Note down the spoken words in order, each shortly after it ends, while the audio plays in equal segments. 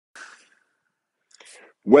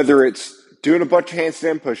Whether it's doing a bunch of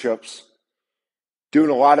handstand push-ups, doing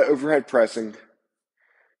a lot of overhead pressing,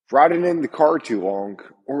 riding in the car too long,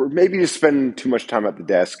 or maybe just spending too much time at the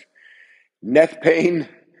desk, neck pain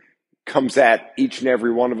comes at each and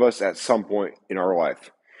every one of us at some point in our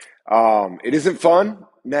life. It isn't fun.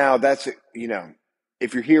 Now,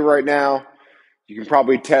 if you're here right now, you can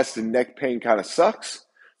probably test the neck pain kind of sucks,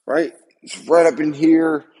 right? It's right up in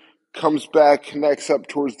here, comes back, connects up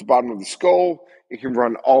towards the bottom of the skull. It can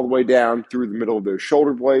run all the way down through the middle of those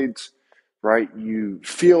shoulder blades, right? You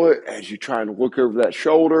feel it as you try and look over that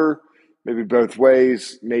shoulder, maybe both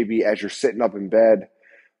ways, maybe as you're sitting up in bed,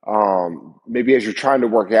 maybe as you're trying to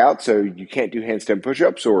work out, so you can't do handstand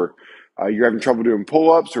push-ups, or you're having trouble doing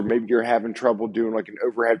pull-ups, or maybe you're having trouble doing like an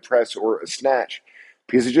overhead press or a snatch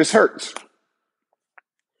because it just hurts.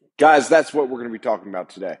 Guys, that's what we're going to be talking about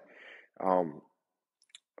today. Um,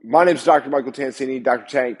 my name is Dr. Michael Tansini, Dr.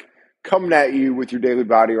 Tank, coming at you with your daily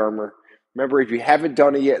body armor. Remember, if you haven't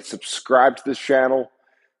done it yet, subscribe to this channel.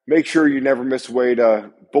 Make sure you never miss a way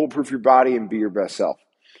to bulletproof your body and be your best self.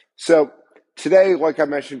 So today, like I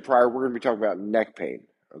mentioned prior, we're going to be talking about neck pain,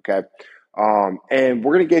 okay? And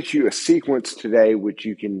we're going to get you a sequence today which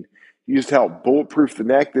you can use to help bulletproof the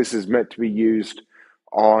neck. This is meant to be used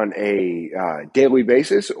on a daily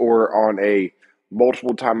basis or on a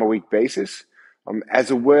multiple time a week basis as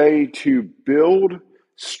a way to build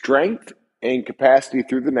strength and capacity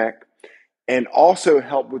through the neck, and also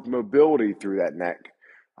help with mobility through that neck,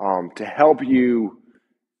 to help you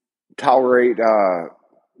tolerate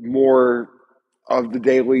more of the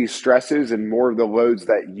daily stresses and more of the loads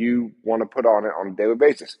that you want to put on it on a daily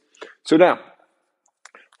basis. So now,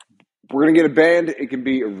 we're going to get a band. It can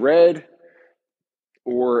be a red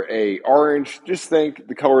or a orange. Just think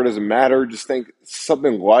the color doesn't matter. Just think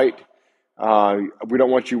something light. We don't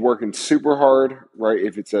want you working super hard, right?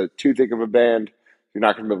 If it's a too thick of a band, you're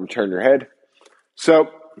not going to be able to turn your head. So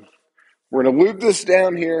we're going to loop this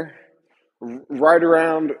down here, right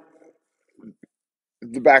around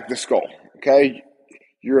the back of the skull, okay?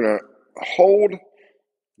 You're going to hold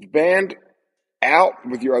the band out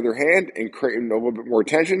with your other hand and create a little bit more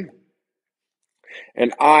tension.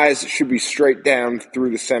 And eyes should be straight down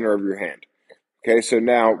through the center of your hand. Okay, so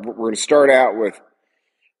now we're going to start out with,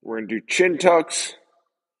 we're going to do chin tucks,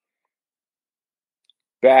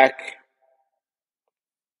 back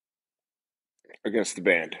against the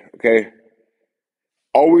band, okay?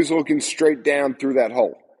 Always looking straight down through that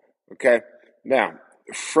hole, okay? Now,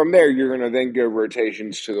 from there, you're going to then go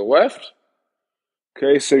rotations to the left,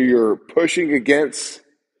 okay? So you're pushing against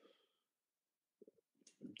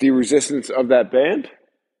the resistance of that band,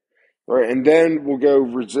 right? And then we'll go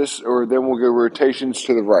rotations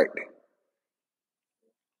to the right.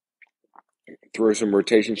 Throw some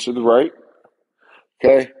rotations to the right,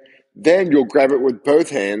 okay? Then you'll grab it with both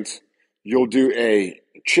hands. You'll do a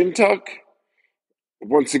chin tuck,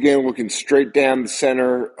 once again looking straight down the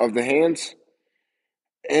center of the hands.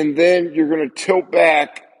 And then you're going to tilt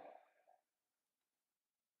back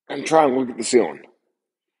and try and look at the ceiling.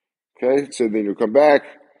 Okay, so then you'll come back,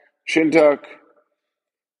 chin tuck,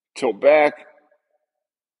 tilt back,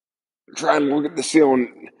 try and look at the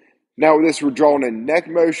ceiling. Now with this, we're drawing a neck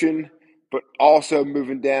motion, but also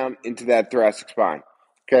moving down into that thoracic spine.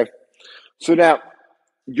 Okay, so now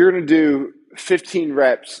you're going to do 15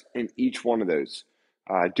 reps in each one of those.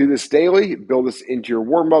 Do this daily, build this into your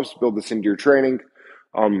warm-ups, build this into your training.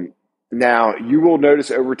 Now, you will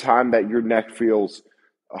notice over time that your neck feels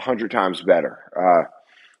 100 times better.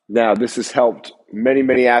 Now, this has helped many,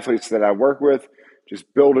 many athletes that I work with,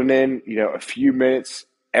 just building in, a few minutes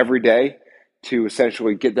every day to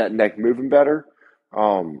essentially get that neck moving better.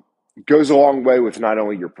 Goes a long way with not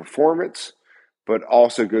only your performance, but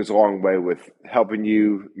also goes a long way with helping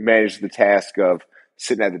you manage the task of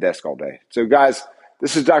sitting at the desk all day. So, guys,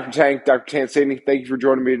 this is Dr. Tank, Dr. Tansini. Thank you for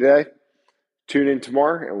joining me today. Tune in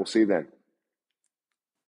tomorrow, and we'll see you then.